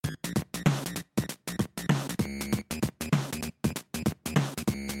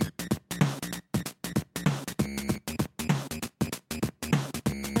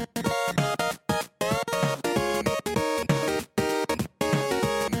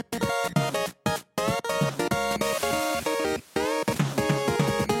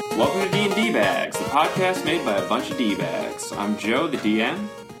podcast made by a bunch of D-bags. I'm Joe, the DM.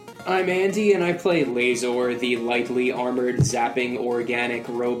 I'm Andy, and I play Lazor, the lightly armored, zapping organic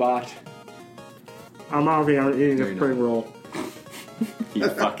robot. I'm Avi, I'm eating a spring roll. You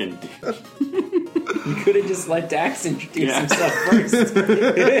fucking douche. You could have just let Dax introduce himself first.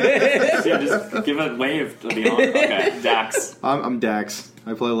 Yeah, just give a wave to the honor. Okay, Dax. I'm Dax.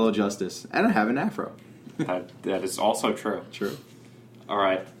 I play Little Justice. And I have an afro. That is also true. True.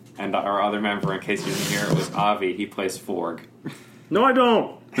 Alright, and our other member, in case you didn't hear it, was Avi. He plays Forg. No, I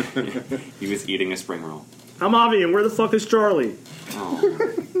don't. He was eating a spring roll. I'm Avi, and where the fuck is Charlie?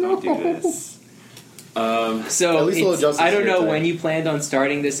 Oh, don't do this. So, At least Little Justice I don't is know here when today. you planned on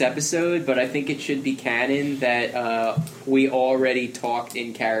starting this episode, but I think it should be canon that we already talked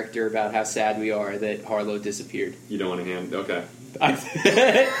in character about how sad we are that Harlow disappeared. You don't want to hand... Okay. I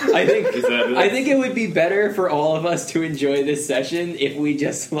think Is that... I think it would be better for all of us to enjoy this session if we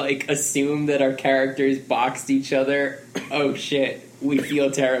just assume that our characters boxed each other. Oh shit, we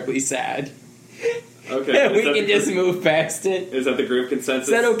feel terribly sad. Okay. We can just move past it. Is that the group consensus?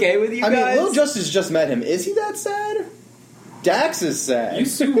 Is that okay with you I guys? mean, Little Justice just met him. Is he that sad? Dax is sad.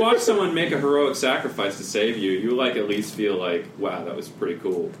 You watch someone make a heroic sacrifice to save you. You at least feel like, wow, that was pretty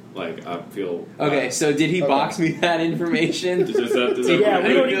cool. I feel. Okay, so did he box me that information? Does that Yeah,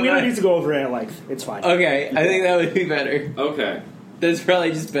 we don't- don't need to go over it at length. It's fine. Okay, I think that would be better. Okay. That's probably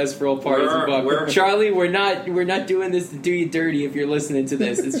just best for all parties involved. Charlie, we're not doing this to do you dirty if you're listening to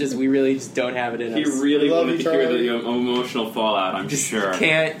this. It's just we really just don't have it in He us. really Love wanted you, to hear Charlie. the emotional fallout, I'm Just sure.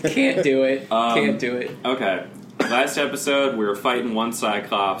 can't do it. Can't do it. Okay. Last episode, we were fighting one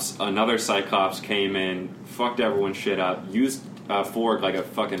Cyclops. Another Cyclops came in, fucked everyone's shit up, used Forg like a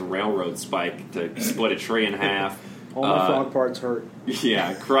fucking railroad spike to split a tree in half. All my frog parts hurt.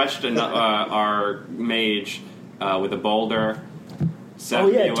 Yeah, crushed our mage with a boulder. Oh,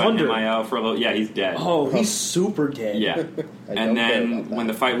 yeah, went Thunder. MIO for a little. Yeah, he's dead. Oh, he's super dead. Yeah. I don't And care about then that. when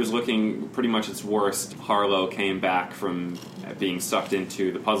the fight was looking pretty much its worst, Harlow came back from being sucked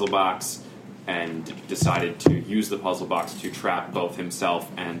into the puzzle box and decided to use the puzzle box to trap both himself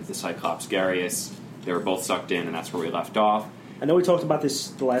and the Cyclops Garius. They were both sucked in, and that's where we left off. I know we talked about this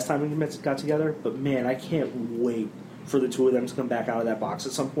the last time we got together, but man, I can't wait for the two of them to come back out of that box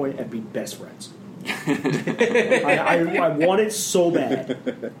at some point and be best friends. I want it so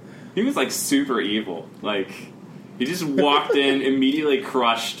bad. He was super evil. He just walked in, immediately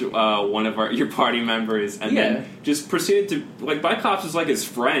crushed one of your party members, and then just proceeded to Biclops was his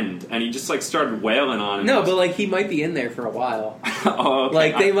friend, and he just started wailing on him. No, but he might be in there for a while. Oh,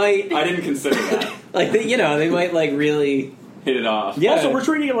 okay. They might. I didn't consider that. They might Hit really. it off. Yeah. Also, we're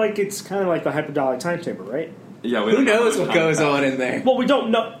treating it like it's kind of like the hyperdolic time chamber, right? Yeah. We Who don't know knows much what goes about on that. in there? Well, we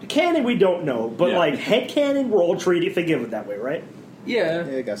don't know. Canon, we don't know. But, Yeah. head canon, we're all thinking of it that way, right? Yeah.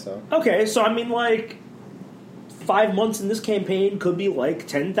 Yeah, I guess so. Okay, so 5 months in this campaign could be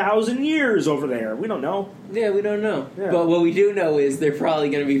 10,000 years over there. We don't know. Yeah, we don't know. Yeah. But what we do know is they're probably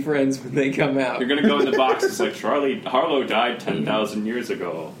going to be friends when they come out. You're gonna go in the box. It's Harlow died 10,000 years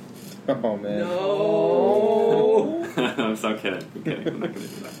ago. Oh, man. No. I'm so kidding. I'm kidding. I'm not gonna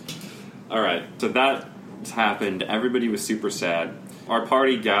do that. All right. So that happened. Everybody was super sad. Our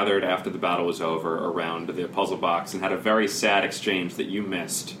party gathered after the battle was over around the puzzle box and had a very sad exchange that you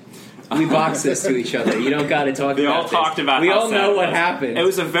missed. We boxed this to each other. You don't got to talk They about all this. talked about We how all sad know it what was. happened. It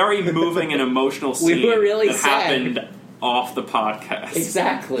was a very moving and emotional We scene were really that sad. happened off the podcast.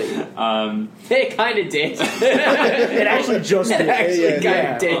 Exactly. Um, It kind of did. It actually just It did. actually Yeah, kind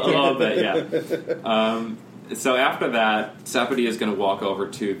yeah. of did. a little bit, yeah. So after that, Sepideh is going to walk over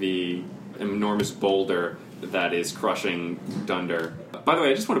to the enormous boulder that is crushing Dunder. By the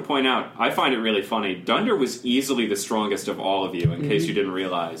way, I just want to point out, I find it really funny. Dunder was easily the strongest of all of you, in case you didn't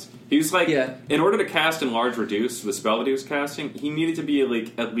realize. He was in order to cast Enlarge Reduce, the spell that he was casting, he needed to be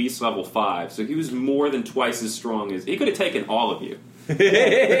at least level 5. So he was more than twice as strong as... He could have taken all of you.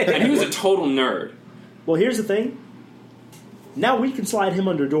 And he was a total nerd. Well, here's the thing. Now we can slide him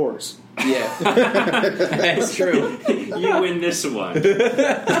under doors. Yeah. That's true. You win this one.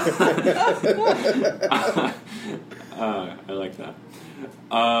 I like that.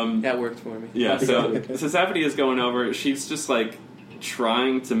 That worked for me. Yeah, so Sepideh is going over. She's just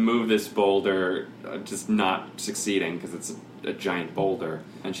trying to move this boulder, just not succeeding because it's a giant boulder.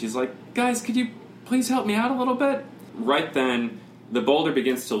 And she's like, guys, could you please help me out a little bit? Right then, the boulder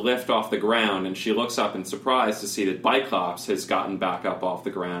begins to lift off the ground, and she looks up in surprise to see that Biclops has gotten back up off the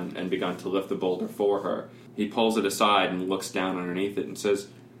ground and begun to lift the boulder for her. He pulls it aside and looks down underneath it and says,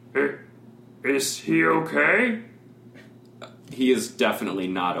 Is he okay? He is definitely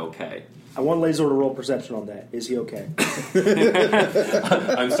not okay. I want Lazor to roll perception on that. Is he okay?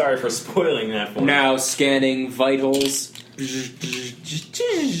 I'm sorry for spoiling that for you. Now scanning vitals.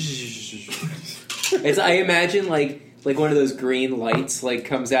 I imagine like one of those green lights like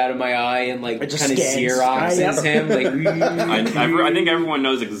comes out of my eye and like It just kind of scans. Xeroxes him. Like, I think everyone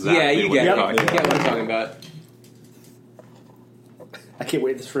knows exactly yeah, you what get you're it. talking You about. get what I'm talking about. I can't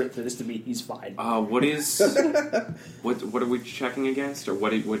wait for this to be. He's fine. What is what are we checking against, or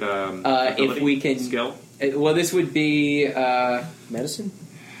what would If we can skill? Well, this would be. Medicine?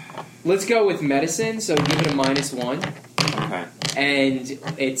 Let's go with medicine. So give it a -1, Okay. and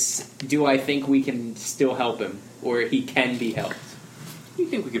it's. Do I think we can still help him, or he can be helped? You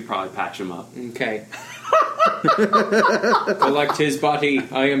think we could probably patch him up? Okay. Collect his body.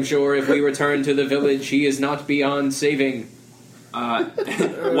 I am sure if we return to the village, he is not beyond saving.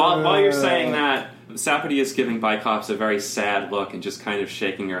 While you're saying that, Sapody is giving Biclops a very sad look and just kind of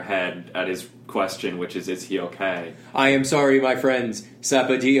shaking her head at his question, which is he okay? I am sorry, my friends.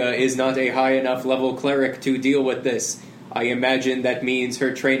 Sapadia is not a high enough level cleric to deal with this. I imagine that means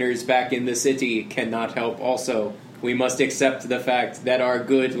her trainers back in the city cannot help also. We must accept the fact that our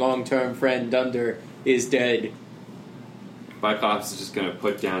good long-term friend Dunder is dead. Biclops is just going to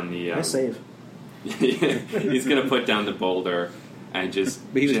put down the... Nice save. He's going to put down the boulder and just...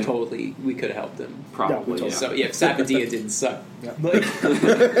 But he was totally... We could have helped him. Probably, No, yeah. So, yeah, Sapadia didn't suck. Yeah. Like,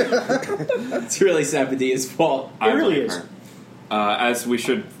 it's really Sapadia's fault. I It really blame is. her. As we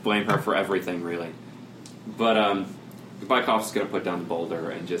should blame her for everything, really. But Biclops is going to put down the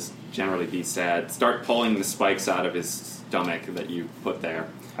boulder and just generally be sad. Start pulling the spikes out of his stomach that you put there.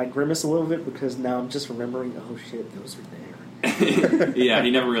 I grimace a little bit because now I'm just remembering, oh shit, those are there. Yeah,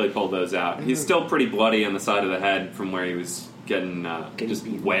 he never really pulled those out. He's still pretty bloody on the side of the head from where he was getting just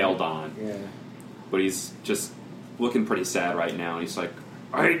beaten. wailed on. Yeah. But he's just looking pretty sad right now. He's like,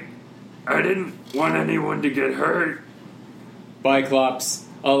 I didn't want anyone to get hurt. Biclops,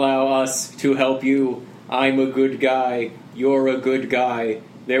 allow us to help you. I'm a good guy. You're a good guy.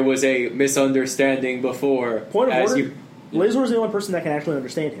 There was a misunderstanding before. Point of as order, you- Lazor's the only person that can actually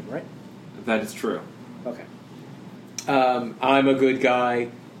understand him, right? That is true. Okay. I'm a good guy.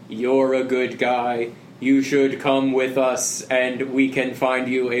 You're a good guy. You should come with us, and we can find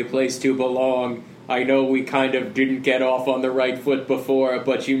you a place to belong. I know we kind of didn't get off on the right foot before,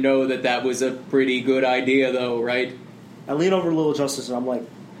 but you know that was a pretty good idea, though, right? I lean over to Little Justice and I'm like,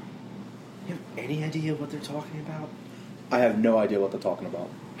 you have any idea what they're talking about? I have no idea what they're talking about.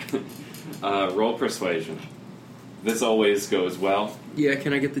 Roll persuasion. This always goes well. Yeah,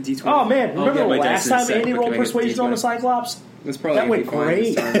 can I get the D20? Oh man, I'll remember get the my last dice in a time sec, Andy but rolled can I get the persuasion on the D20? Cyclops? That's probably That gonna went be fine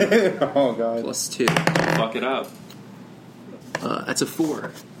this great. time. Oh god. +2. Fuck it up. That's a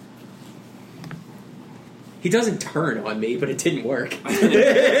 4. He doesn't turn on me, but it didn't work.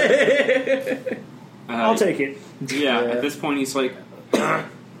 I'll take it. Yeah, at this point he's like, I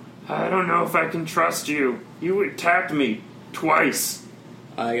don't know if I can trust you. You attacked me twice.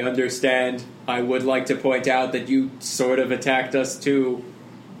 I understand. I would like to point out that you sort of attacked us too.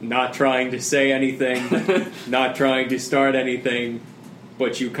 Not trying to say anything, not trying to start anything,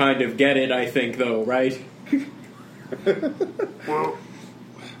 but you kind of get it, I think, though, right? Well,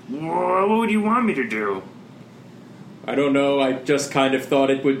 what would you want me to do? I don't know, I just kind of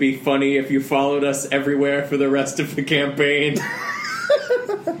thought it would be funny if you followed us everywhere for the rest of the campaign.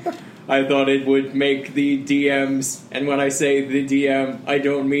 I thought it would make the DMs, and when I say the DM, I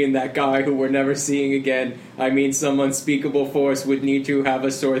don't mean that guy who we're never seeing again. I mean some unspeakable force would need to have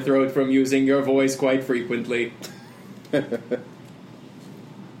a sore throat from using your voice quite frequently. I'm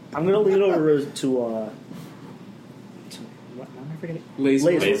gonna lean over to what am I forgetting?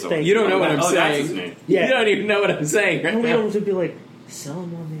 Laser. Laser. Thank You don't know what I'm That's saying. his name. Yeah. You don't even know what I'm saying right I'm gonna lean now. over to be like, sell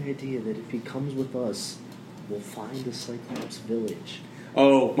him on the idea that if he comes with us, we'll find the Cyclops village.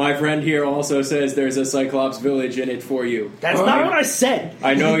 Oh, my friend here also says there's a Cyclops village in it for you. That's not what I said.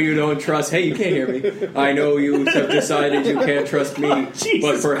 I know you don't trust... Hey, you can't hear me. I know you have decided you can't trust me, Jesus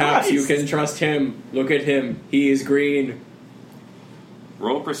but perhaps Christ. you can trust him. Look at him. He is green.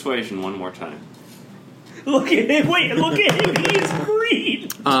 Roll persuasion one more time. Look at him. Wait, look at him. He is green.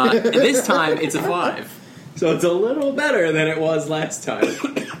 This time, it's a 5. So it's a little better than it was last time.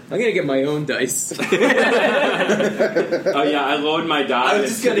 I'm going to get my own dice. Oh yeah, I load my die. I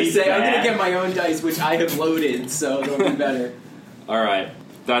was just going to say, I'm going to get my own dice, which I have loaded, so it'll be better. Alright.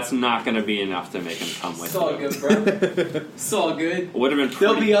 that's not going to be enough to make him come with It's all you. good, bro. It's all good. Would have been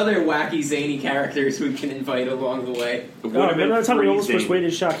There'll pretty, be other wacky, zany characters we can invite along the way. would have been remember that time we almost freezing.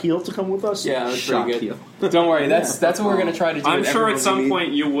 persuaded Shaquille to come with us? Yeah, that's Shock pretty you. good. Don't worry, that's what we're going to try to do. I'm with sure everyone at some we meet.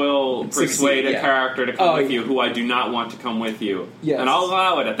 point you will Succeed, persuade a yeah. character to come Oh, with yeah. you who I do not want to come with you. Yes. And I'll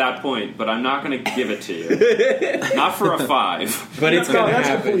allow it at that point, but I'm not going to give it to you. Not for a 5. But it's No, going to that's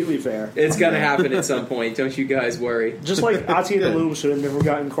happen. completely fair. It's going to happen at some point. Don't you guys worry. Just like Ati and the Loom should have never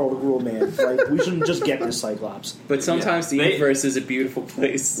gotten Carl the Gruel Man. Like, we shouldn't just get this Cyclops. But sometimes the They- universe is a beautiful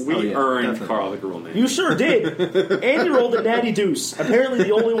place. We Oh, yeah, earned definitely. Carl the Gruel Man. You sure did. And you rolled a natty deuce. Apparently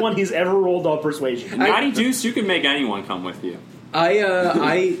the only one he's ever rolled on persuasion. Natty Deuce, you can make anyone come with you.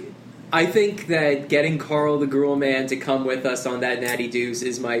 I think that getting Carl the Gruel Man to come with us on that Natty Deuce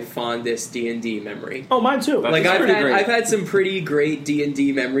is my fondest D&D memory. Oh, mine too. That's Like pretty great. I've had some pretty great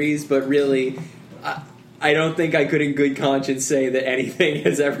D&D memories, but really, I don't think I could in good conscience say that anything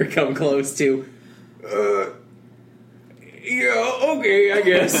has ever come close to. Yeah, okay, I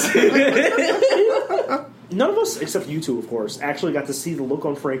guess. None of us, except you two, of course, actually got to see the look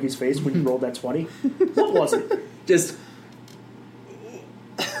on Frankie's face when you rolled that 20. What was it? Just.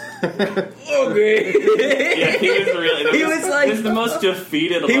 Okay. Yeah, he was really. He was like- this is the most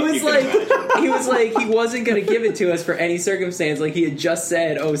defeated. He look was you can like, imagine. he was like, he wasn't going to give it to us for any circumstance. Like he had just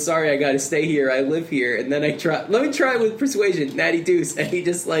said, "Oh, sorry, I got to stay here. I live here." And then let me try it with persuasion, Natty Deuce, and he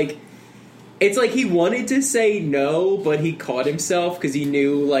just like, it's like he wanted to say no, but he caught himself because he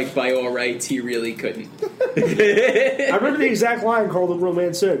knew, like, by all rights, he really couldn't. I remember the exact line Carl the Gruel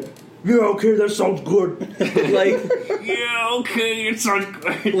Man said. Yeah, okay, that sounds good. Like, Yeah, okay, it sounds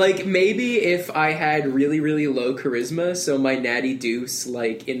good. like maybe if I had really, really low charisma, so my Natty Deuce,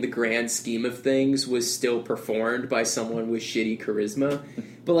 like, in the grand scheme of things, was still performed by someone with shitty charisma.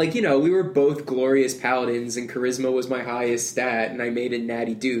 But, like, you know, we were both glorious paladins, and charisma was my highest stat, and I made a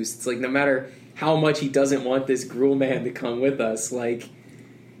Natty Deuce. It's like, no matter how much he doesn't want this Gruel Man to come with us, like,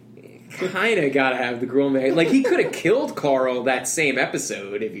 kind of gotta have the Gruel Man. Like, he could have killed Carl that same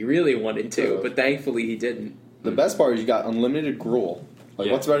episode if he really wanted to, but thankfully he didn't. The best part is you got unlimited gruel. Like,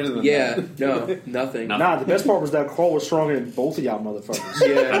 Yeah. what's better than Yeah, that? no, nothing. No. Nah, the best part was that Carl was stronger than both of y'all motherfuckers. That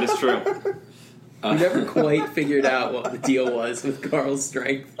Yeah, is true. we never quite figured out what the deal was with Carl's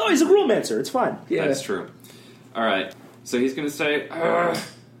strength. Oh, he's a Gruel Mancer. It's fine. Yeah, That is true. All right. So he's going to say,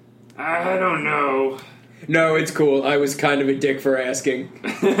 I don't know. no, it's cool. I was kind of a dick for asking.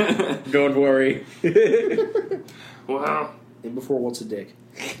 Don't worry. Well, And before, what's a dick?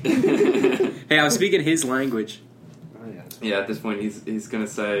 Hey, I was speaking his language. Oh, yeah. yeah. At this point, he's going to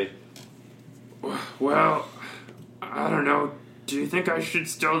say, well, I don't know. Do you think I should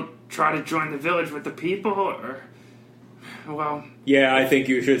still try to join the village with the people, or well, Yeah, I think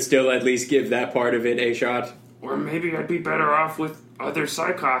you should still at least give that part of it a shot. or maybe I'd be better off with other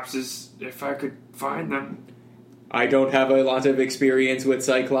Cyclopses if I could find them. I don't have a lot of experience with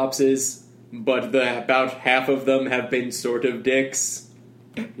Cyclopses, but about half of them have been sort of dicks.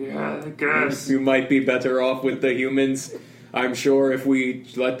 Yeah, I guess. You might be better off with the humans. I'm sure if we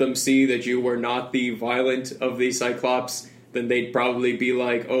let them see that you were not the violent of the Cyclops, then they'd probably be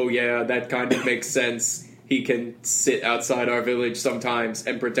like, oh yeah, that kind of makes sense. He can sit outside our village sometimes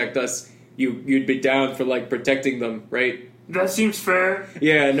and protect us. You'd be down for, like, protecting them, right? That seems fair,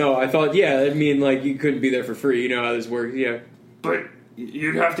 Yeah, no, I thought, yeah, I mean, like, you couldn't be there for free. You know how this works, yeah. but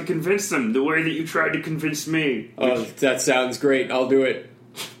you'd have to convince them the way that you tried to convince me. Oh, that sounds great. I'll do it.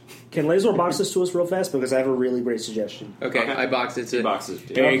 Can Lazor box this to us real fast? Because I have a really great suggestion. Okay, Okay. I boxed it to... Boxes.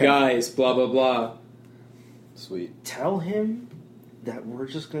 Hey, Okay. guys, blah, blah, blah. Sweet. Tell him that we're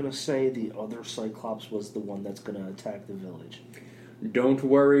just going to say the other Cyclops was the one that's going to attack the village. Don't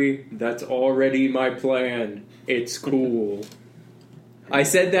worry, that's already my plan. It's cool. I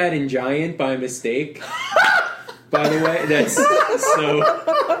said that in Giant by mistake. By the way, that's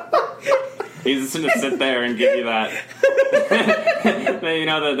so... He's just gonna sit there and give you that. You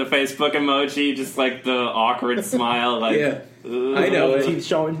know, the Facebook emoji, just like the awkward smile, like. Yeah. I know it. Teeth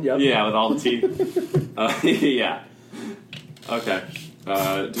showing. Yep. Yeah, with all the teeth. Yeah. Okay.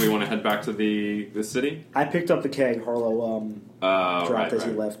 Do we want to head back to the city? I picked up the keg Harlow dropped Right, as he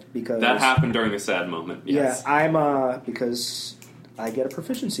right. left because That happened during a sad moment. Yes. Yeah, I'm because I get a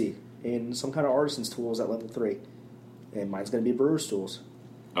proficiency in some kind of artisan's tools at level 3, and mine's going to be brewer's tools.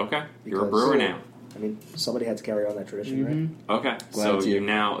 Okay. You're a Because- brewer now. I mean, somebody had to carry on that tradition, right? Okay. Glad So it's you you.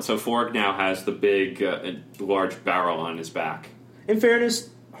 now. So Forg now has the big, large barrel on his back. In fairness,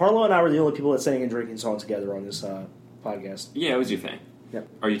 Harlow and I were the only people that sang and drinking song together on this podcast. Yeah, it was your thing. Yep.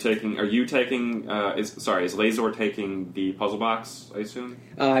 Are you taking? Is Lazor taking the puzzle box? I assume.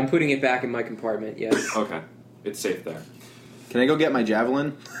 I'm putting it back in my compartment, yes. Okay, it's safe there. Can I go get my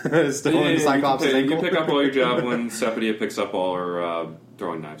javelin? Still in Cyclops' ankle? You pick up all your javelins. Sephidia picks up all her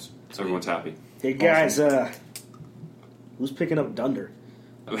throwing knives. So everyone's happy. Hey guys, who's picking up Dunder?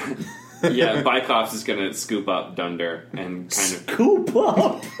 Yeah, Biclops is going to scoop up Dunder and kind of... Scoop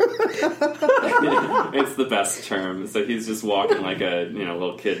up? It's the best term. So he's just walking like a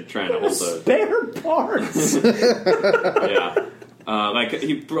little kid trying to hold a... Spare parts! Yeah. Like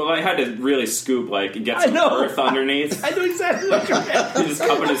he had to really scoop, like get some earth underneath. I know exactly what you're at. He just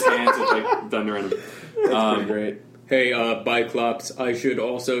covered his hands with like Dunder in them. That's pretty great. Hey, Biclops, I should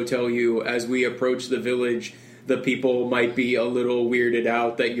also tell you, as we approach the village, the people might be a little weirded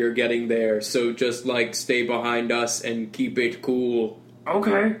out that you're getting there, so just, stay behind us and keep it cool.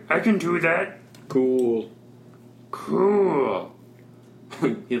 Okay, I can do that. Cool. Cool.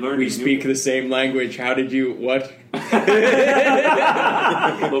 He learned. We speak the same language. How did you... What? Well,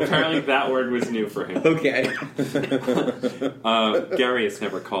 apparently that word was new for him. Okay. Gary has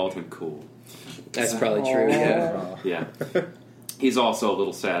never called him cool. That's probably true, yeah. Yeah. He's also a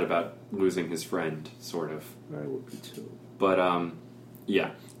little sad about losing his friend, sort of. I would be too. But,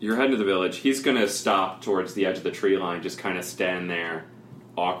 yeah. You're heading to the village. He's going to stop towards the edge of the tree line, just kind of stand there,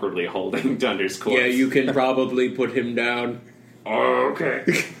 awkwardly holding Dunder's corpse. Yeah, you can probably put him down. Oh, okay.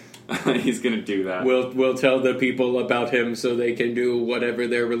 He's going to do that. We'll tell the people about him so they can do whatever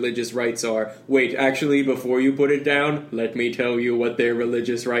their religious rites are. Wait, actually, before you put it down, let me tell you what their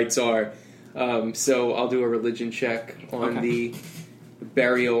religious rites are. So I'll do a religion check on the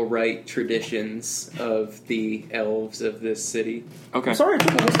burial rite traditions of the elves of this city. Okay. I'm sorry, I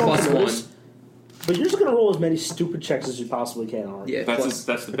took this Plus for one. this, but you're just going to roll as many stupid checks as you possibly can, aren't you? Yeah,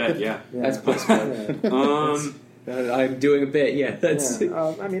 That's the bet, yeah. that's plus one. I'm doing a bit, yeah. That's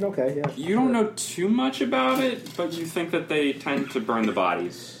I mean, okay, yeah. You don't know too much about it, but you think that they tend to burn the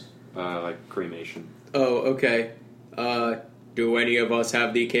bodies, like cremation. Oh, okay. Do any of us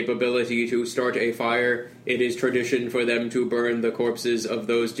have the capability to start a fire? It is tradition for them to burn the corpses of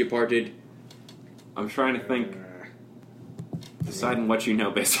those departed. I'm trying to think, deciding what you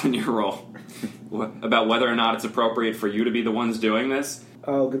know based on your role. About whether or not it's appropriate for you to be the ones doing this.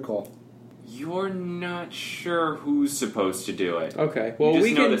 Oh, good call. You're not sure who's supposed to do it. Okay, well, you just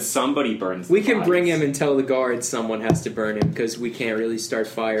we know can... that somebody burns the We can bodies. bring him and tell the guards someone has to burn him, because we can't really start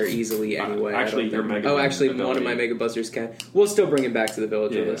fire easily anyway. Actually, I don't your think. Mega Oh, Boost actually, one of ability. my Mega Busters can. We'll still bring him back to the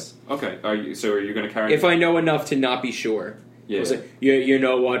village with us. Okay, are you going to carry If I know enough to not be sure. Yeah. We'll say, you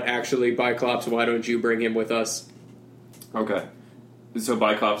know what, actually, Biclops, why don't you bring him with us? Okay. So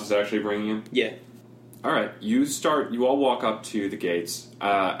Biclops is actually bringing him? Yeah. All right, you all walk up to the gates.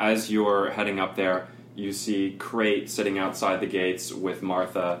 As you're heading up there, you see Crate sitting outside the gates with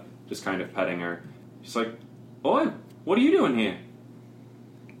Martha, just kind of petting her. She's like, "Boy, what are you doing here?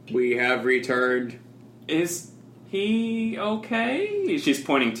 We have returned. Is he okay?" She's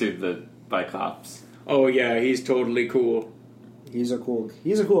pointing to the Biclops. Oh, yeah, he's totally cool. He's a cool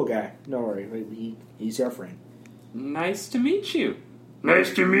guy. Don't worry, he's our friend. Nice to meet you.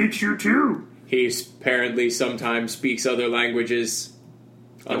 Nice to meet you, too. He apparently sometimes speaks other languages.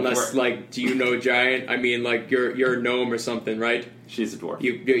 Unless, do you know Giant? I mean, you're a gnome or something, right? She's a dwarf.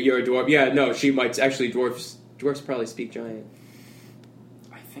 You're a dwarf. Yeah, no, she might. Actually, dwarves probably speak Giant.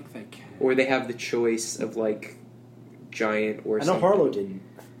 I think they can. Or they have the choice of, Giant or I know something. Harlow didn't.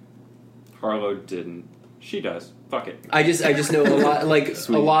 Harlow didn't. She does. Fuck it. I just know a lot,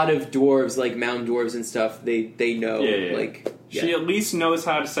 Sweet. a lot of dwarves, mountain dwarves and stuff, they know, Yeah. She at least knows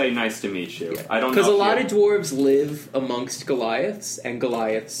how to say "nice to meet you." Yeah. I don't know Because a if lot you- of dwarves live amongst Goliaths, and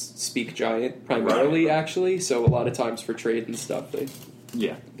Goliaths speak Giant primarily, Right. actually. So a lot of times for trade and stuff,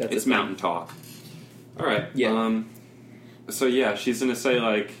 Yeah, That's it's a thing. mountain talk. All right. Yeah. So yeah, she's gonna say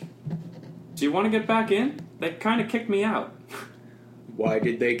 "Do you want to get back in? They kind of kicked me out. Why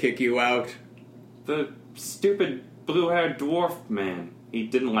did they kick you out? The stupid blue-haired dwarf man. He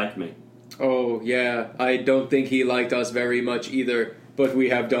didn't like me. Oh yeah, I don't think he liked us very much either. But we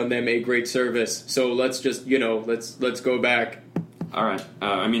have done them a great service. So let's just let's go back. All right.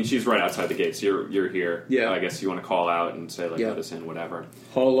 I mean, she's right outside the gates. You're here. Yeah. I guess you want to call out and say Yeah. let us in, whatever.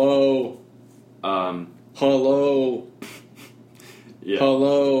 Hello, hello, Yeah.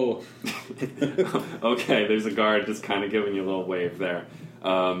 hello. Okay. There's a guard just kind of giving you a little wave there.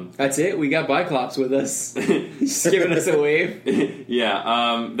 That's it. We got Biclops with us. Just giving us a wave.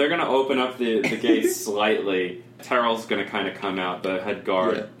 Yeah, they're going to open up the gates slightly. Terrell's going to kind of come out, the head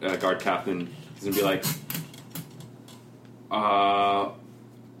guard, guard captain. He's going to be like, are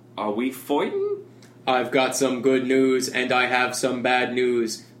we fighting? I've got some good news, and I have some bad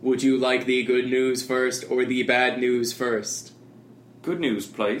news. Would you like the good news first, or the bad news first? Good news,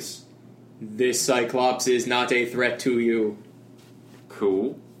 please. This Cyclops is not a threat to you.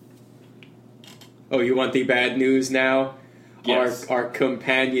 Cool. Oh, you want the bad news now? Yes. Our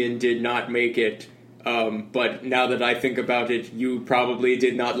companion did not make it. But now that I think about it, you probably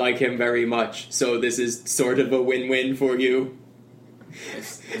did not like him very much. So this is sort of a win-win for you.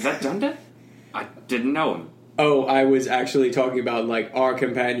 Is that Dunder? I didn't know him. Oh, I was actually talking about, like, our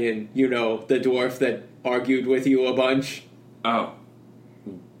companion, you know, the dwarf that argued with you a bunch. Oh.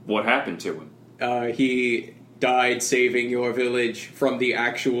 What happened to him? He died saving your village from the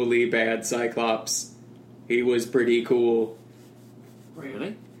actually bad Cyclops. He was pretty cool.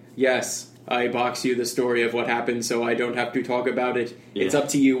 Really? Yes, I box you the story of what happened so I don't have to talk about it. Yeah. It's up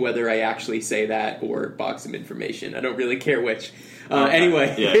to you whether I actually say that or box him information. I don't really care which. Okay.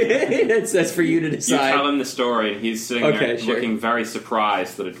 Anyway, Yeah. that's for you to You decide. tell him the story, and he's sitting Okay, there sure. looking very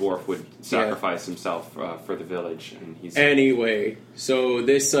surprised that a dwarf would sacrifice himself for the village. And he's Anyway, so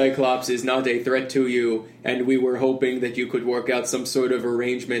this Cyclops is not a threat to you, and we were hoping that you could work out some sort of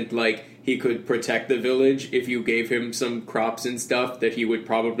arrangement, like he could protect the village if you gave him some crops and stuff, that he would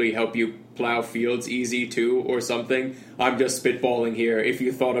probably help you plow fields easy too, or something. I'm just spitballing here. If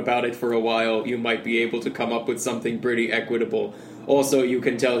you thought about it for a while, you might be able to come up with something pretty equitable. Also, you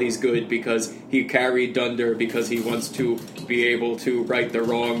can tell he's good because he carried Dunder because he wants to be able to right the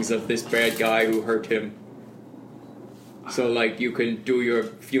wrongs of this bad guy who hurt him. So, like, you can do your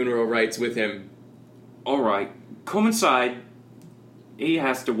funeral rites with him. all right. Come inside. He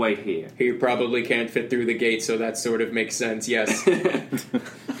has to wait here. He probably can't fit through the gate, so that sort of makes sense, yes. Hey,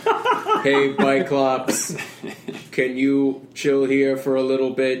 Biclops, can you chill here for a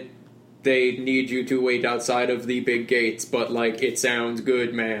little bit? They need you to wait outside of the big gates, but, like, it sounds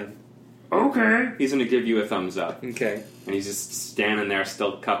good, man. Okay. He's going to give you a thumbs up, Okay. and he's just standing there,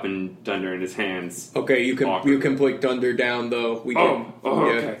 still cupping Dunder in his hands. Okay, you can put Dunder down, though. We can,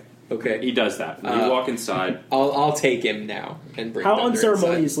 okay. Okay. He does that. When you walk inside, I'll take him now and bring How Dunder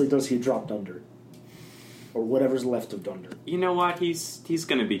unceremoniously does he drop Dunder? Or whatever's left of Dunder? you know what? He's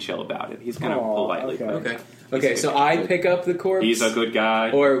going to be chill about it. He's going to Aw, politely. okay. inside. Okay. Okay, so I pick up the corpse. He's a good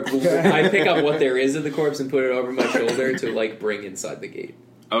guy. Or I pick up what there is of the corpse and put it over my shoulder to, like, bring inside the gate.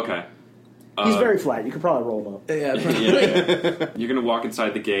 Okay. He's very flat. You could probably roll him up. Yeah. Yeah. You're gonna walk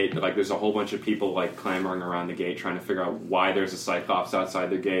inside the gate. Like, there's a whole bunch of people like clamoring around the gate, trying to figure out why there's a Cyclops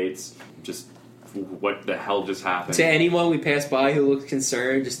outside the gates. Just what the hell just happened? To anyone we pass by who looks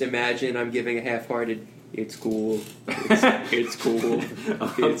concerned, just imagine I'm giving a half-hearted, it's cool, it's cool,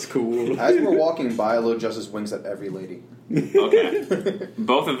 it's cool. As we're walking by, Low Justice winks at every lady. Okay.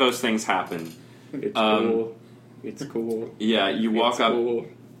 Both of those things happen. It's cool. It's cool. Yeah, you walk It's up. cool.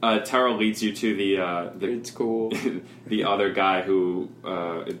 Terrell leads you to the It's cool. the other guy who,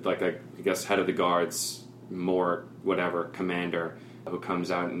 like I guess head of the guards, more whatever commander, who comes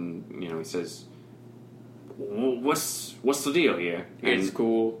out and he says, "What's the deal here?" It's And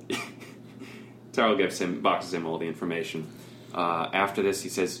cool. Terrell boxes him all the information. After this, he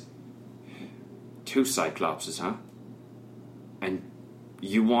says, 2 Cyclopses, huh? And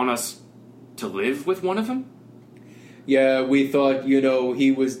you want us to live with one of them? Yeah, we thought,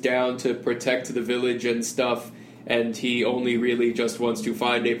 he was down to protect the village and stuff, and he only really just wants to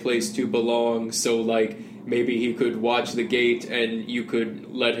find a place to belong, so, like, maybe he could watch the gate and you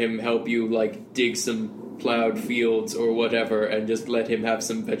could let him help you, like, dig some plowed fields or whatever, and just let him have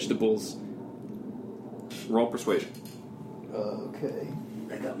some vegetables. Roll persuasion. Okay.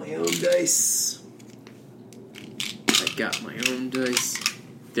 I got my own dice.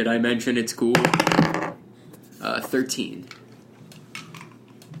 Did I mention it's cool? 13.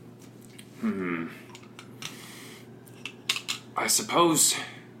 I suppose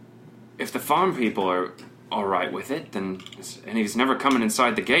if the farm people are all right with it, then and he's never coming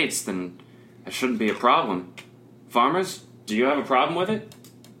inside the gates, then it shouldn't be a problem. Farmers, do you have a problem with it?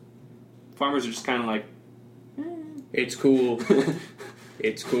 Farmers are just kind of like, It's cool.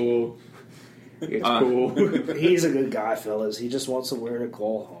 It's cool. It's cool. He's a good guy, fellas. He just wants somewhere to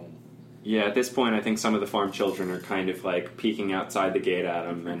call home. yeah. At this point, I think some of the farm children are kind of like peeking outside the gate at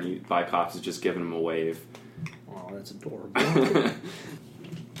him, and Vicops is just giving him a wave. Oh, that's adorable.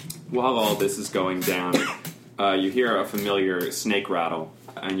 While all this is going down, you hear a familiar snake rattle,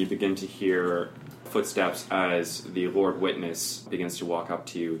 and you begin to hear footsteps as the Lord Witness begins to walk up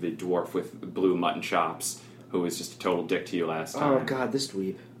to you, the dwarf with blue mutton chops, who was just a total dick to you last time. Oh, God, this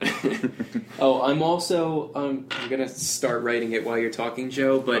dweeb. Oh, I'm also I'm gonna start writing it while you're talking,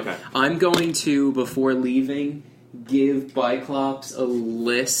 Joe. But Okay. I'm going to, before leaving, give Biclops a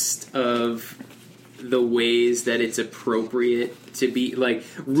list of the ways that it's appropriate to be, like,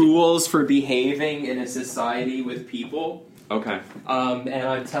 rules for behaving in a society with people. Okay. And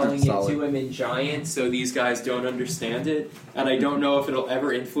I'm telling it Solid. to him in giant, so these guys don't understand it. And I don't know if it'll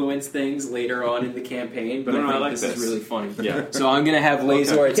ever influence things later on in the campaign, but No, I think I like this this. is really funny. Yeah. So I'm gonna have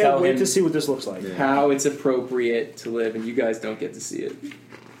Lazor Can't tell wait him to see what this looks like. how it's appropriate to live, and you guys don't get to see it.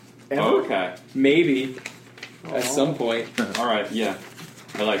 Ever? Okay. Maybe at some point. All right. Yeah.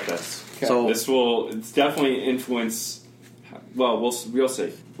 I like this. So This will it's definitely influence. Well, we'll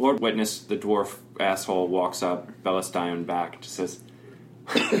see. Lord Witness, the dwarf asshole, walks up, Bellasdion back, just says,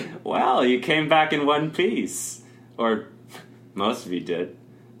 "Well, you came back in one piece, or most of you did.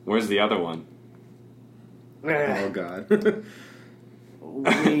 Where's the other one?" oh god.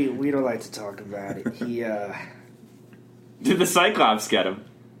 we don't like to talk about it. He Did the Cyclops get him?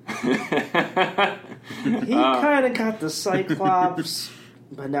 he kind of got the Cyclops,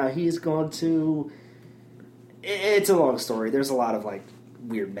 but now he's going to. It's a long story. There's a lot of like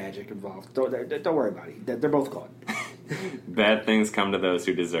weird magic involved. Don't worry about it. They're both gone. Bad things come to those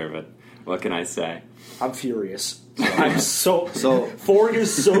who deserve it. What can I say? I'm furious. I'm so So- Ford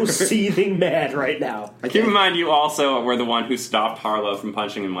is so seething mad right now. Keep in mind, you also were the one who stopped Harlow from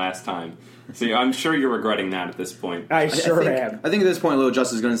punching him last time. So I'm sure you're regretting that at this point. I sure think, am. I think at this point, Little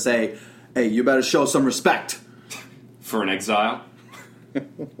Justice is going to say, "Hey, you better show some respect." For an exile?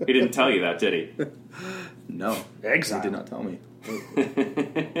 He didn't tell you that, did he? No, Exile. he did not tell me.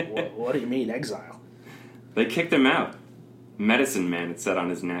 What do you mean exile? They kicked him out. Medicine Man, it said on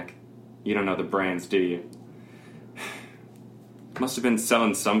his neck. You don't know the brands, do you? Must have been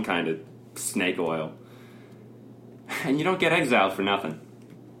selling some kind of snake oil. And you don't get exiled for nothing.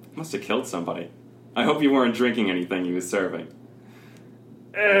 Must have killed somebody. I hope you weren't drinking anything he was serving.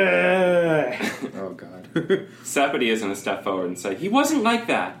 Oh god. Sapody is going to step forward and say, he wasn't like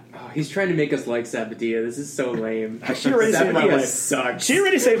that. Oh, he's trying to make us like Sabadia. This is so lame. She already saved my Sabadia life. sucks. She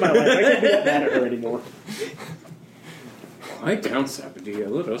already saved my life. I can't be that mad at her anymore. Quiet down, Sabadia.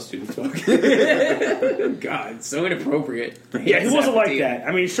 Let us do the talking. God, so inappropriate. I hate Yeah, he wasn't like Sabadia. that.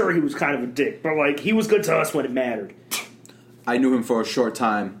 I mean, sure, he was kind of a dick, but like he was good to us when it mattered. I knew him for a short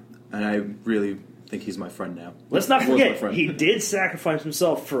time, and I really think he's my friend now. Let's not Was my forget, friend. he did sacrifice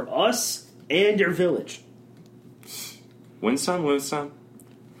himself for us and your village. Win some, lose some.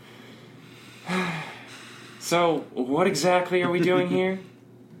 So, what exactly are we doing here?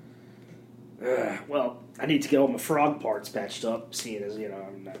 Well, I need to get all my frog parts patched up, seeing as,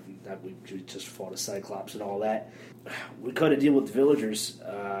 that we just fought a Cyclops and all that. We cut a deal with the villagers.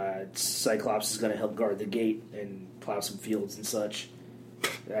 Cyclops is going to help guard the gate and plow some fields and such.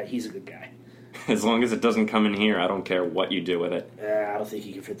 He's a good guy. As long as it doesn't come in here, I don't care what you do with it. I don't think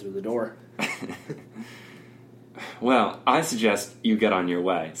he can fit through the door. Well, I suggest you get on your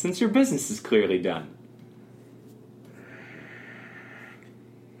way, since your business is clearly done.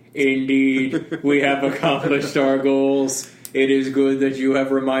 Indeed, we have accomplished our goals. It is good that you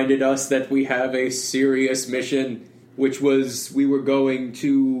have reminded us that we have a serious mission, which was we were going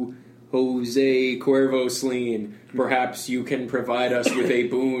to Jose Cuervosleen. Perhaps you can provide us with a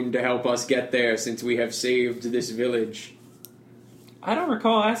boon to help us get there, since we have saved this village. I don't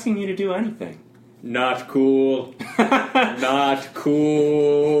recall asking you to do anything. Not cool. Not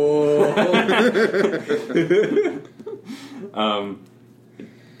cool.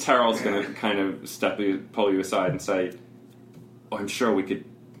 Terrell's going to kind of pull you aside and say, "Oh, I'm sure we could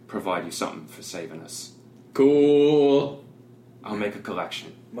provide you something for saving us. Cool. I'll make a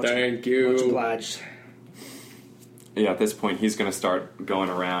collection." Thank you. Much obliged. Yeah, at this point, he's going to start going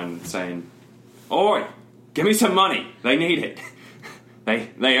around saying, "Oi, give me some money. They need it.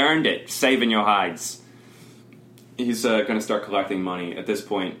 They earned it, saving your hides." He's going to start collecting money. At this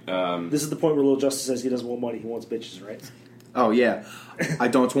point, This is the point where Little Justice says he doesn't want money, he wants bitches, right? Oh yeah, I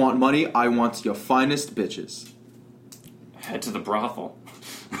don't want money. I want your finest bitches. head to the brothel.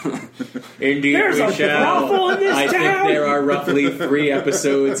 Indeed, There's we a shall. brothel in this I town! think there are roughly 3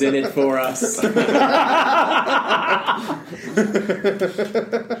 episodes in it for us.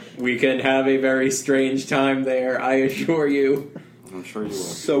 We can have a very strange time there, I assure you. I'm sure you will.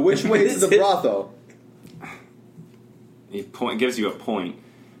 So which way is the brothel? He gives you a point,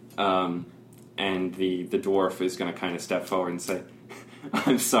 and the dwarf is going to kind of step forward and say,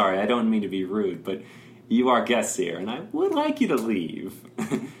 "I'm sorry, I don't mean to be rude, but you are guests here, and I would like you to leave.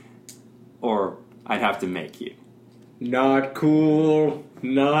 Or I'd have to make you." Not cool.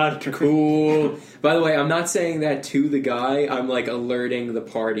 Not cool. By the way, I'm not saying that to the guy. I'm like alerting the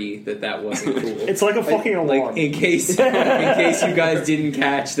party that wasn't cool. It's like a fucking alarm. Like in case you guys didn't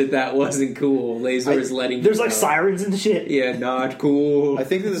catch that wasn't cool. Laser is letting you There's like know. sirens and shit. Yeah, not cool. I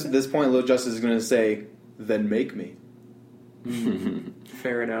think at this point, Little Justice is going to say, "Then make me."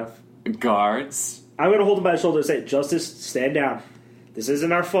 Fair enough. Guards, I'm going to hold him by the shoulder and say, Justice, stand down. This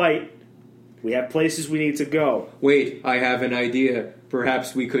isn't our fight. We have places we need to go. Wait, I have an idea.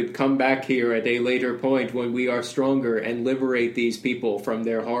 Perhaps we could come back here at a later point when we are stronger and liberate these people from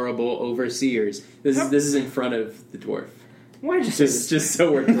their horrible overseers. This is in front of the dwarf. Why did you say this? Just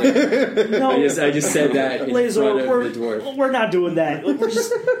so we're clear. No, I just said that in Laser, front of the dwarf. we're not doing that. We're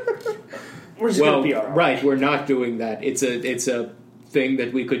just going to be all right. Right, we're not doing that. It's a thing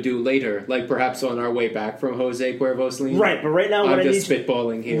that we could do later, like perhaps on our way back from Jose Cuervo's Lean. Right, but right now what I'm I need just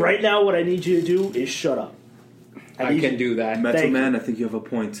spitballing here. Right now what I need you to do is shut up. I can do that. Metal Thank Man, I think you have a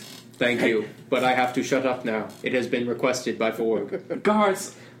point. Thank you. But I have to shut up now. It has been requested by Forg.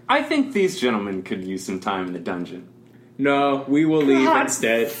 Guards, I think these gentlemen could use some time in the dungeon. No, we will leave God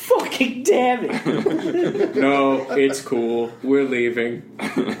instead. Fucking damn it. No, it's cool. We're leaving.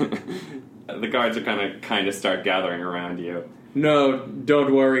 The guards are gonna kind of start gathering around you. No,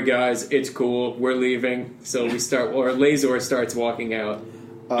 don't worry, guys. It's cool. We're leaving. So we start, or Lazor starts walking out.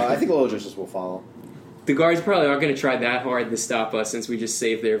 I think Little Justice will follow. The guards probably aren't going to try that hard to stop us since we just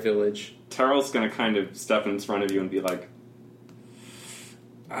saved their village. Terrell's gonna kind of step in front of you and be like,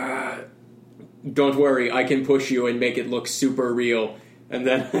 Don't worry, I can push you and make it look super real. And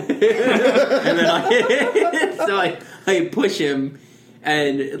then, I push him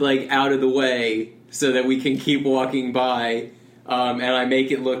and like out of the way so that we can keep walking by. And I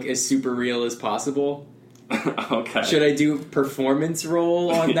make it look as super real as possible. okay. Should I do performance roll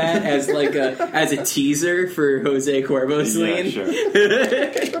on that as like as a teaser for Jose Cuervo's Lean? Yeah, sure.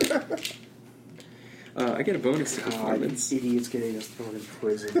 I get a bonus to God, performance. these idiots getting us thrown in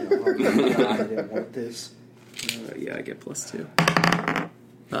prison. Oh my God, I didn't want this. Yeah, I get +2.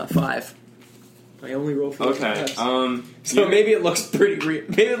 5. I only roll for Okay. So maybe it looks pretty real.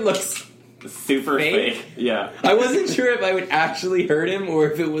 Maybe it looks super fake? fake. Yeah. I wasn't sure if I would actually hurt him or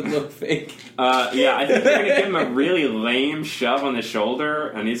if it would look fake. Yeah, I think you're gonna give him a really lame shove on the shoulder,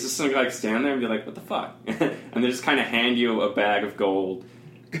 and he's just gonna like stand there and be like, "What the fuck?" And they just kind of hand you a bag of gold.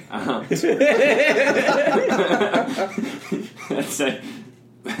 Say,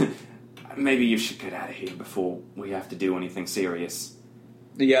 maybe you should get out of here before we have to do anything serious.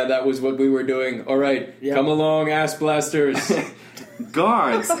 Yeah, that was what we were doing. All right, Yep. come along, ass blasters.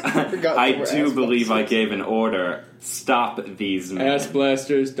 Guards, forgot I there were do ass believe I blasters. gave an order. Stop these men. Ass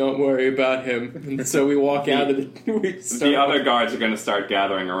blasters, don't worry about him. And so we walk out of the... The other guards are going to start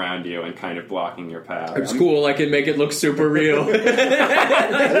gathering around you and kind of blocking your path. It's cool, I can make it look super real.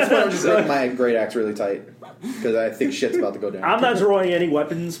 That's why I'm just gripping my great axe really tight. Because I think shit's about to go down. I'm not drawing any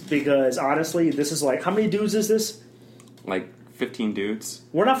weapons because, honestly, this is like, how many dudes is this? Like 15 dudes.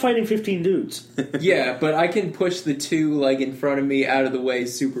 We're not fighting 15 dudes. Yeah, but I can push the two like in front of me out of the way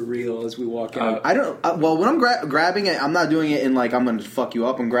super real as we walk out. I don't. Well, when I'm grabbing it, I'm not doing it in like I'm going to fuck you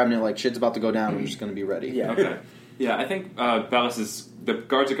up. I'm grabbing it like shit's about to go down. I'm just going to be ready. Yeah. Okay. Yeah, I think Bellis is... The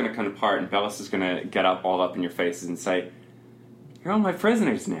guards are going to come apart, and Bellis is going to get up all up in your faces and say, "You're all my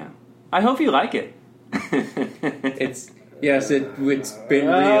prisoners now. I hope you like it." It's been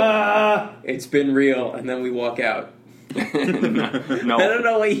real. It's been real, and then we walk out. No. I don't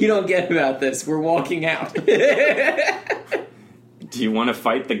know what you don't get about this. We're walking out. Do you want to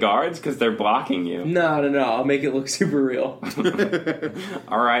fight the guards? Because they're blocking you. No. I'll make it look super real.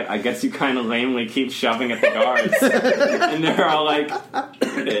 All right, I guess you kind of lamely keep shoving at the guards. And they're all like...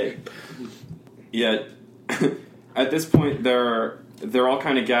 Yeah. At this point, they're all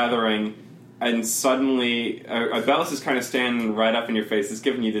kind of gathering, and suddenly... Bellis is kind of standing right up in your face. He's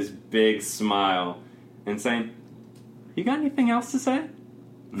giving you this big smile and saying, "You got anything else to say?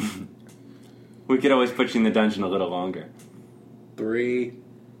 We could always put you in the dungeon a little longer." 3.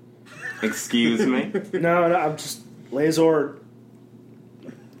 Excuse me? No, I'm just... Lazor...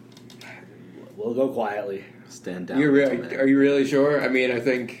 We'll go quietly. Stand down. You're Metal really, Man. are you really sure? I mean, I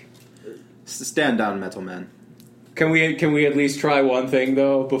think... Stand down, Metal Man. Can we at least try one thing,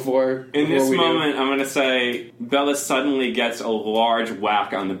 though, before In this we do? moment, I'm going to say Bella suddenly gets a large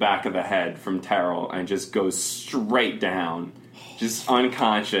whack on the back of the head from Terrell and just goes straight down, just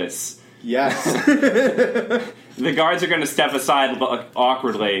unconscious. Yes. The guards are going to step aside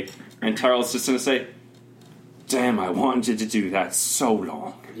awkwardly, and Terrell's just going to say, "Damn, I wanted to do that so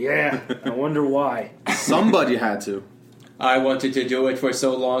long." Yeah, I wonder why. Somebody had to. I wanted to do it for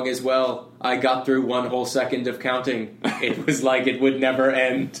so long as well. I got through 1 whole second of counting. It was like it would never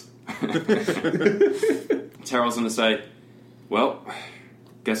end. Terrell's going to say, "Well,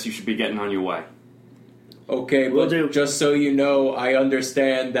 guess you should be getting on your way." Okay, Will but do. just so you know, I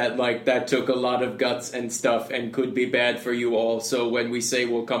understand that that took a lot of guts and stuff and could be bad for you all. So when we say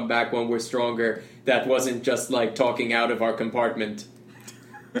we'll come back when we're stronger, that wasn't just like talking out of our compartment.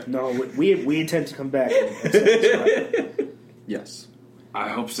 No, we intend to come back. And satisfy. Yes. I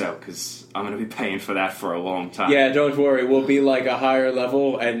hope so, because I'm going to be paying for that for a long time. Yeah, don't worry. We'll be like a higher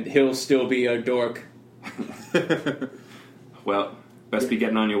level, and he'll still be a dork. Well, best be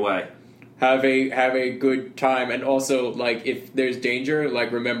getting on your way. Have a good time, and also, like, if there's danger,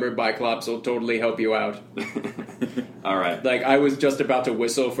 like, remember, Biclops will totally help you out. All right. Like, I was just about to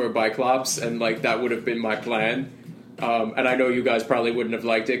whistle for Biclops, and, like, that would have been my plan. And I know you guys probably wouldn't have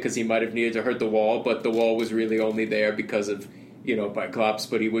liked it, because he might have needed to hurt the wall, but the wall was really only there because of, Biclops,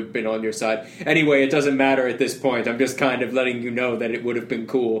 but he would have been on your side. Anyway, it doesn't matter at this point. I'm just kind of letting you know that it would have been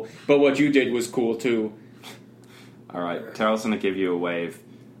cool. But what you did was cool, too. All right. Terrell's going to give you a wave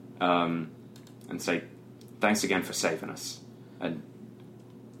and say, thanks again for saving us. And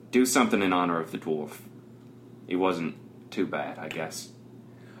do something in honor of the dwarf. He wasn't too bad, I guess.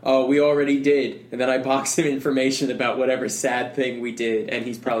 Oh, we already did. And then I boxed him information about whatever sad thing we did, and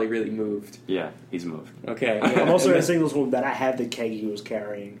he's probably really moved. Yeah, he's moved. Okay. I'm also going to signal to him that I have the keg he was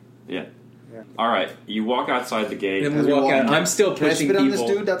carrying. Yeah. Yeah. All right. You walk outside the gate. Then we walk out. I'm still Can I pushing spit on people.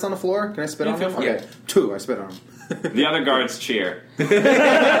 this dude that's on the floor? Can I spit Yeah, on feel him? free. Okay. 2. I spit on him. The other guards cheer.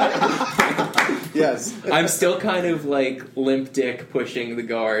 Yes. I'm still kind of like limp dick pushing the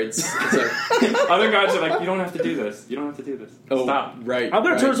guards. It's like, Other guards are like, you don't have to do this. You don't have to do this. oh, Stop. right. I'm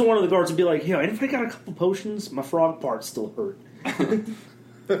going right. to turn to one of the guards and be like, anybody got a couple potions? My frog part still hurt.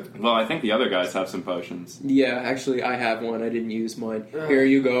 Well, I think the other guys have some potions. Yeah, actually, I have one. I didn't use mine. Here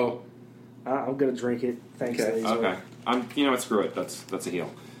you go. I'm going to drink it. Thanks, Okay. Laser. Okay. You know what? Screw it. That's a heal.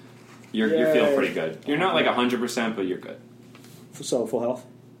 You're Yay. feeling pretty good. You're not like 100%, but you're good. So, full health?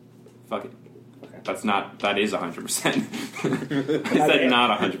 Fuck it. Okay. That is 100%. I said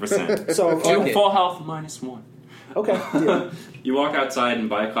not 100%. So, Okay. Full health -1. okay. Deal. You walk outside and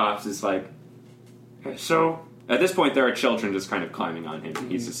Biclops is like, So, at this point there are children just kind of climbing on him.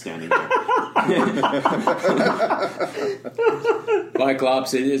 He's just standing there.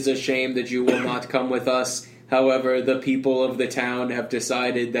 Biclops, it is a shame that you will not come with us. However, the people of the town have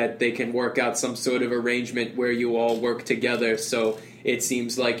decided that they can work out some sort of arrangement where you all work together, so it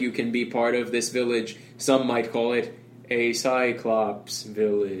seems like you can be part of this village. Some might call it a Cyclops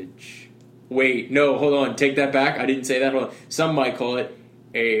village. Wait, no, hold on, take that back. I didn't say that. Hold on. Some might call it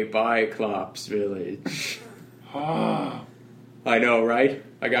a Biclops village. I know, right?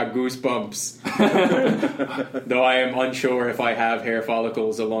 I got goosebumps. Though I am unsure if I have hair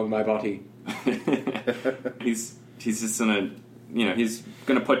follicles along my body. he's just gonna, he's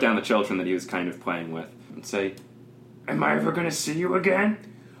gonna put down the children that he was kind of playing with and say, am I ever going to see you again?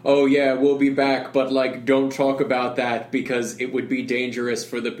 Oh yeah, we'll be back, but don't talk about that because it would be dangerous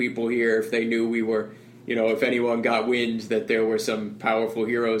for the people here if they knew we were, if anyone got wind that there were some powerful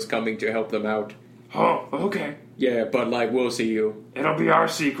heroes coming to help them out. Oh, okay. Yeah, but we'll see you. It'll be our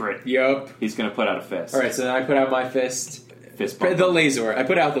secret. Yup. he's gonna put out a fist. Alright, so then I put out my fist. Fist bump. The laser. I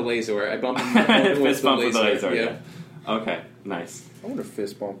put out the laser. I bumped him with Fist bump with the laser. Yeah. Okay, nice. I want to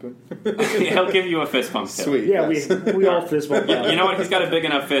fist bump him. He'll give you a fist bump too. Sweet. Yeah, yes. we all fist bump. You know what? He's got a big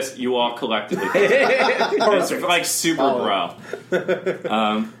enough fist. You all collectively. It's like super Oh.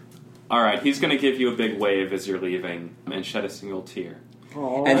 bro. All right, he's going to give you a big wave as you're leaving and shed a single tear.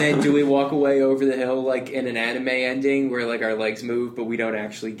 Aw. And then do we walk away over the hill like in an anime ending where our legs move but we don't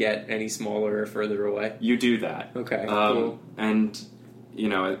actually get any smaller or further away? You do that. Okay, cool. And,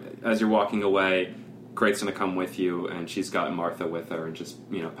 as you're walking away, Great's going to come with you, and she's got Martha with her and just,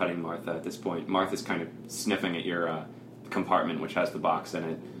 petting Martha at this point. Martha's kind of sniffing at your compartment, which has the box in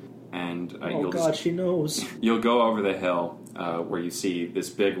it. And Oh, God, she knows. you'll go over the hill where you see this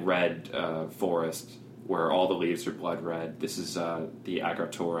big red forest where all the leaves are blood red. This is the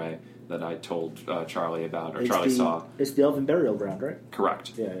Agrittore that I told Charlie about, or Charlie saw. It's the Elven Burial Ground, right?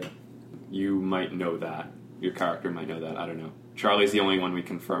 Correct. Yeah, yeah. You might know that. Your character might know that. I don't know. Charlie's the only one we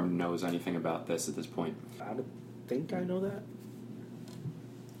confirmed knows anything about this at this point. I don't think I know that.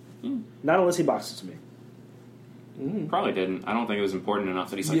 Hmm. Not unless he boxes to me. Probably didn't. I don't think it was important enough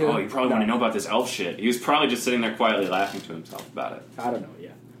that he's like, Yeah. oh, you probably want to know about this elf shit. He was probably just sitting there quietly laughing to himself about it. I don't know, yeah.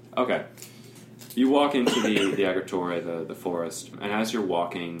 Okay. You walk into the Agrittore, the forest, and as you're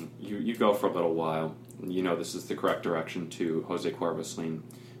walking, you go for a little while. You know this is the correct direction to Jose Cuervoslin.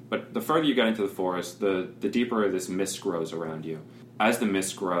 But the further you get into the forest, the deeper this mist grows around you. As the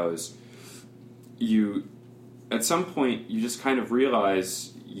mist grows, at some point, you just kind of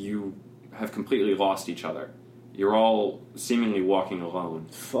realize you have completely lost each other. You're all seemingly walking alone.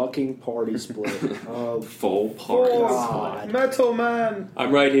 Fucking party split. Oh, Full party God. Metal Man.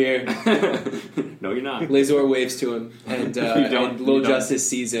 I'm right here. No, you're not. Lazor waves to him, and don't- and Little you don't. Justice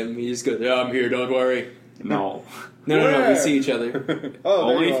sees him. He just goes, "Yeah, I'm here. Don't worry." No. No, we see each other. Oh,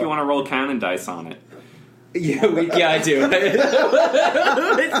 Only if you want to roll cannon dice on it. Yeah, I do.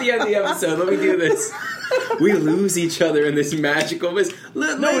 It's the end of the episode. Let me do this. We lose each other in this magical mist.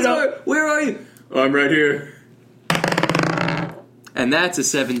 No. Where are you? I'm right here. And that's a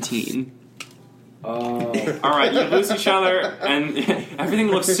 17. All right, you lose each other, and everything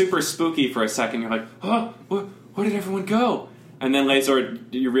looks super spooky for a second. You're like, oh, where did everyone go? And then Lazor,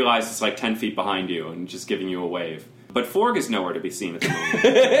 you realize it's like 10 feet behind you and just giving you a wave. But Forg is nowhere to be seen at the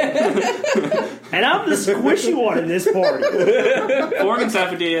moment. And I'm the squishy one in this party. Forg and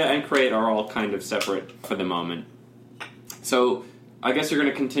Zaphadia and Crate are all kind of separate for the moment. So I guess you're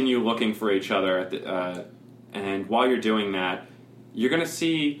going to continue looking for each other. And while you're doing that, you're going to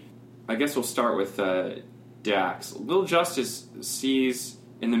see... I guess we'll start with Dax. Little Justice sees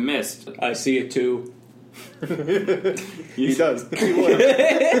in the mist. I see it too. He does. I'm Because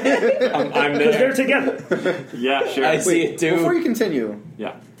there. they're together. Yeah, sure. I see it too. Before you continue,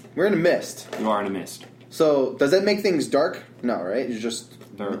 Yeah, we're in a mist. you are in a mist. So does that make things dark? No, right? It's just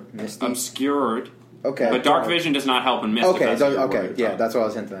They're misty. obscured. Okay. But dark vision does not help in mist. Okay. if that's what you're Okay. worried Yeah, about. that's what I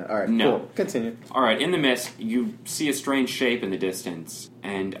was hinting at. All right. No. Cool. Continue. All right, in the mist, you see a strange shape in the distance,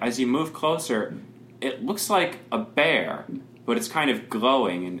 and as you move closer, it looks like a bear, but it's kind of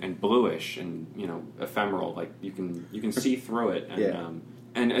glowing and bluish and ephemeral. Like you can see through it. And, Yeah.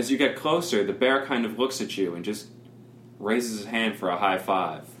 And as you get closer, the bear kind of looks at you and just raises his hand for a high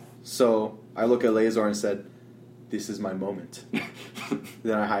five. So I look at Lazor and said, "This is my moment."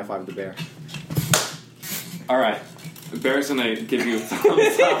 Then I high five the bear. All right, the bear's gonna give you a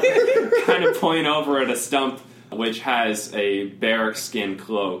thumbs up, kind of point over at a stump which has a bear skin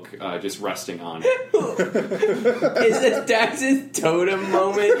cloak just resting on it. Is this Dax's totem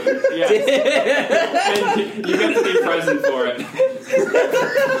moment? Yes. And you get to be present for it.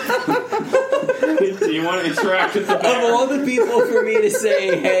 Do you want to interact with the Of bear? all the people for me to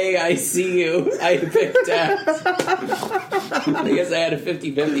say, hey, I see you, I picked Dax. I guess I had a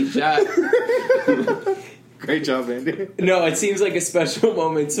 50-50 shot. Great job, Andy. No, it seems like a special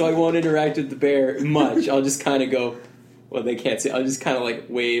moment, so I won't interact with the bear much. I'll just kind of go, well, they can't see. I'll just kind of like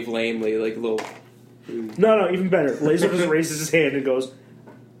wave lamely, like a little... No, even better. Laser just raises his hand and goes,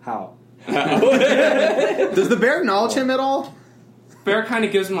 "How?" Does the bear acknowledge him at all? Bear kind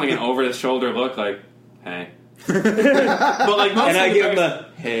of gives him like an over-the-shoulder look, like, hey. But like most And I of the give him bears,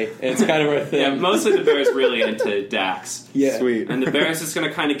 a, hey, and it's kind of our thing. yeah, mostly the bear's really into Dax. Yeah. Sweet. And the bear's just going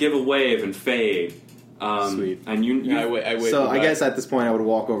to kind of give a wave and fade. Sweet. And you Yeah, I wait. So I guess at this point I would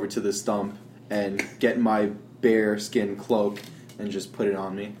walk over to the stump and get my bear skin cloak and just put it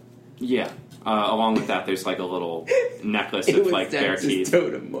on me. yeah. Along with that, there's like a little necklace it of was like bear Dax's teeth.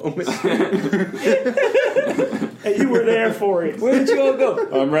 totem moment. And you were there for it. Where did you all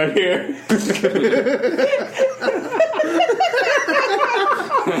go? I'm right here.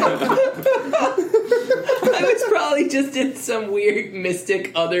 I was probably just in some weird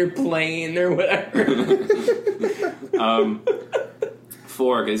mystic other plane or whatever.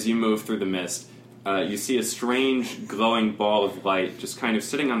 Forg, as you move through the mist, you see a strange glowing ball of light just kind of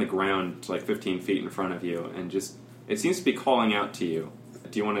sitting on the ground like 15 feet in front of you, and just it seems to be calling out to you.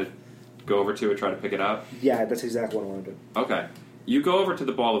 Do you want to go over to it, try to pick it up? Yeah, that's exactly what I want to do. Okay. You go over to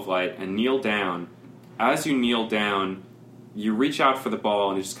the ball of light and kneel down. As you kneel down, you reach out for the ball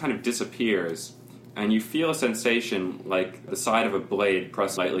and it just kind of disappears. And you feel a sensation like the side of a blade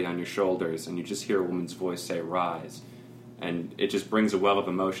pressed lightly on your shoulders, and you just hear a woman's voice say, "Rise." And it just brings a well of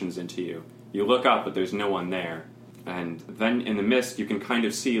emotions into you. You look up, but there's no one there. And then in the mist, you can kind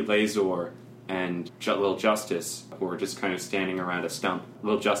of see Lazor and Little Justice, who are just kind of standing around a stump.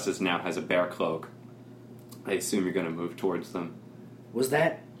 Little Justice now has a bear cloak. I assume you're going to move towards them. Was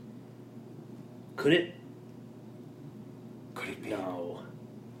that? Could it? Could it be? No.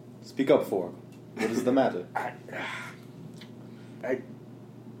 Speak up, Forg. What is the matter? I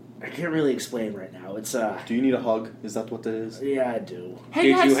can't really explain right now. It's Do you need a hug? Is that what it is? yeah, I do. Hey,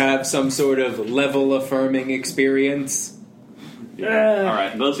 Did guys. you have some sort of level affirming experience? Yeah. All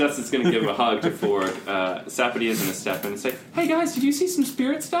right, Little Justice is going to give a hug to Forg. Sapody is going to step in and say, "Hey guys, did you see some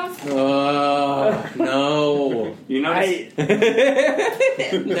spirit stuff?" No. You notice?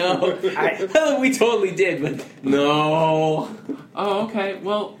 No. We totally did, but no. Oh, okay.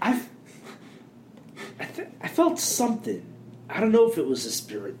 Well, I felt something. I don't know if it was a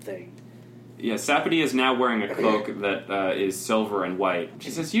spirit thing. yeah. Sapody is now wearing a cloak that is silver and white. She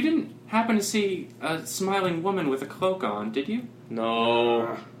says, "You didn't happen to see a smiling woman with a cloak on, did you?"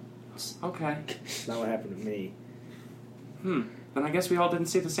 No. Okay. It's not what happened to me. Then I guess we all didn't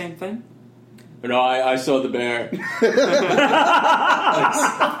see the same thing. No, I saw the bear.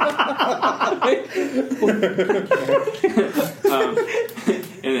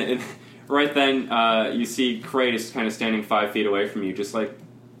 And right then, you see Kratos kind of standing 5 feet away from you, just like,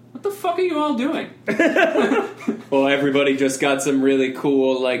 what the fuck are you all doing? Well, everybody just got some really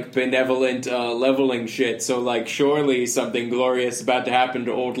cool, like, benevolent leveling shit, so, like, surely something glorious about to happen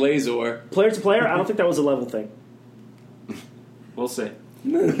to old Lazor. Player to player, I don't think that was a level thing. We'll see.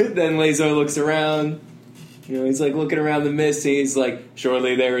 Then Lazor looks around. You know, he's like looking around the mist, and he's like,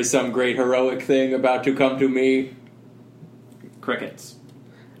 surely there is some great heroic thing about to come to me. Crickets.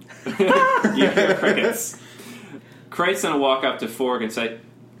 You hear crickets. Kratos gonna walk up to Forg and say,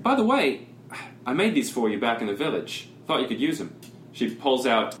 by the way, I made these for you back in the village. Thought you could use them. She pulls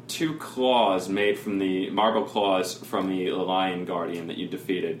out 2 claws made from the marble claws from the lion guardian that you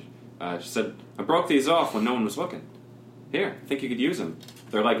defeated. She said, I broke these off when no one was looking. Here, I think you could use them.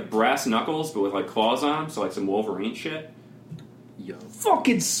 They're like brass knuckles, but with like claws on them, so like some Wolverine shit. Yo,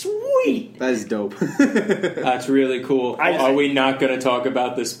 Fucking sweet! that is dope. That's really cool. Are we not going to talk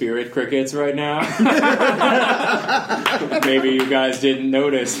about the spirit crickets right now? Maybe you guys didn't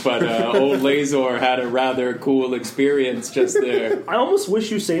notice, but old Lazor had a rather cool experience just there. I almost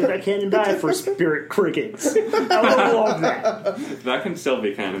wish you saved that cannon die for spirit crickets. I would love that. That can still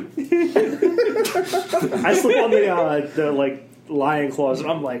be canon. I slip on the like lion claws, and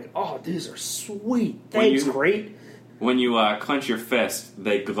I'm like, oh, these are sweet. Thanks, great. When you clench your fist,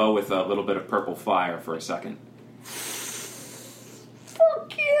 they glow with a little bit of purple fire for a second.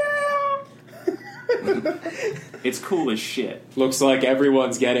 Fuck yeah! It's cool as shit. Looks like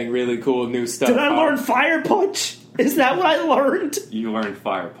everyone's getting really cool new stuff. Did I learn Fire Punch? Is that what I learned? You learned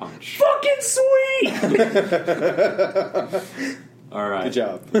Fire Punch. Fucking sweet! All right. Good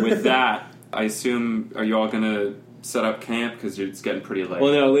job. With that, I assume, are you all going to set up camp? Because it's getting pretty late.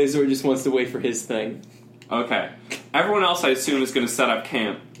 Well, no, Lazor just wants to wait for his thing. Okay. Everyone else, I assume, is going to set up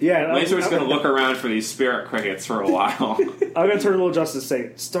camp. Yeah, Lazor's going to look around for these spirit crickets for a while. I'm gonna turn a little justice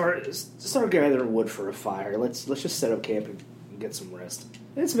and say, start gathering wood for a fire. Let's just set up camp and get some rest.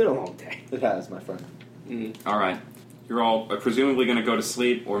 It's been a long day. It has, my friend. All right. You're all presumably going to go to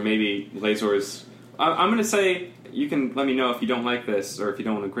sleep, or maybe Lazor's... I'm going to say, you can let me know if you don't like this, or if you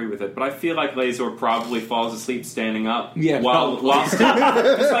don't agree with it, but I feel like Lazor probably falls asleep standing up, while still,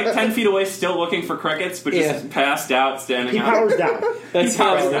 just like 10 feet away, still looking for crickets, but just passed out, standing He up. powers down. That's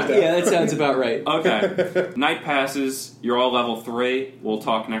powers down. Yeah, that sounds about right. Okay. Night passes. You're all level 3. We'll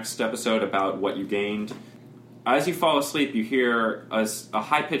talk next episode about what you gained. As you fall asleep, you hear a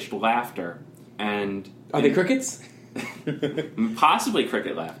high-pitched laughter, and... Are they crickets? Possibly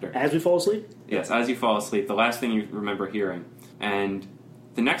cricket laughter. As we fall asleep? Yes, as you fall asleep, the last thing you remember hearing. And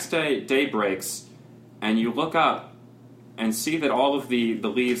the next day breaks, and you look up and see that all of the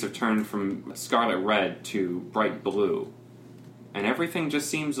leaves have turned from scarlet red to bright blue. And everything just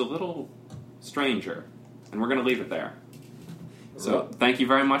seems a little stranger. And we're going to leave it there. So, thank you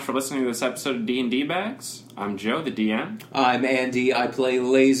very much for listening to this episode of D&D Bags. I'm Joe, the DM. I'm Andy. I play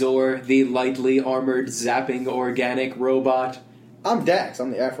Lazor, the lightly armored, zapping organic robot. I'm Dax.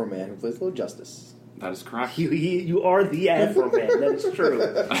 I'm the Afro man who plays Lord Justice. That is correct. You are the Afro man. That is true.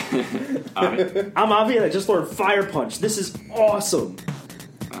 Avi. I'm Avi, and I just learned Fire Punch. This is awesome.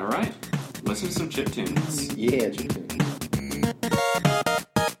 All right. Listen to some chiptunes. Yeah, Jim.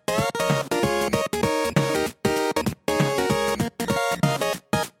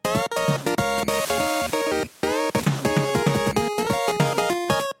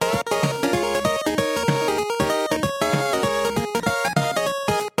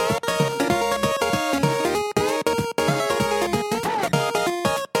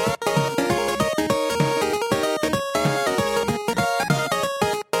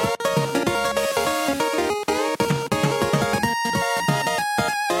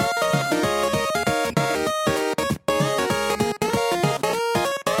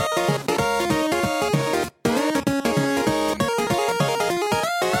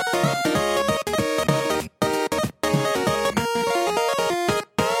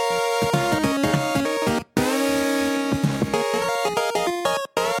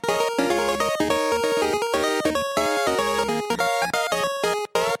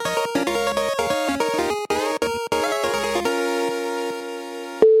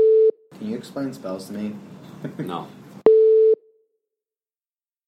 Can you explain spells to me? No.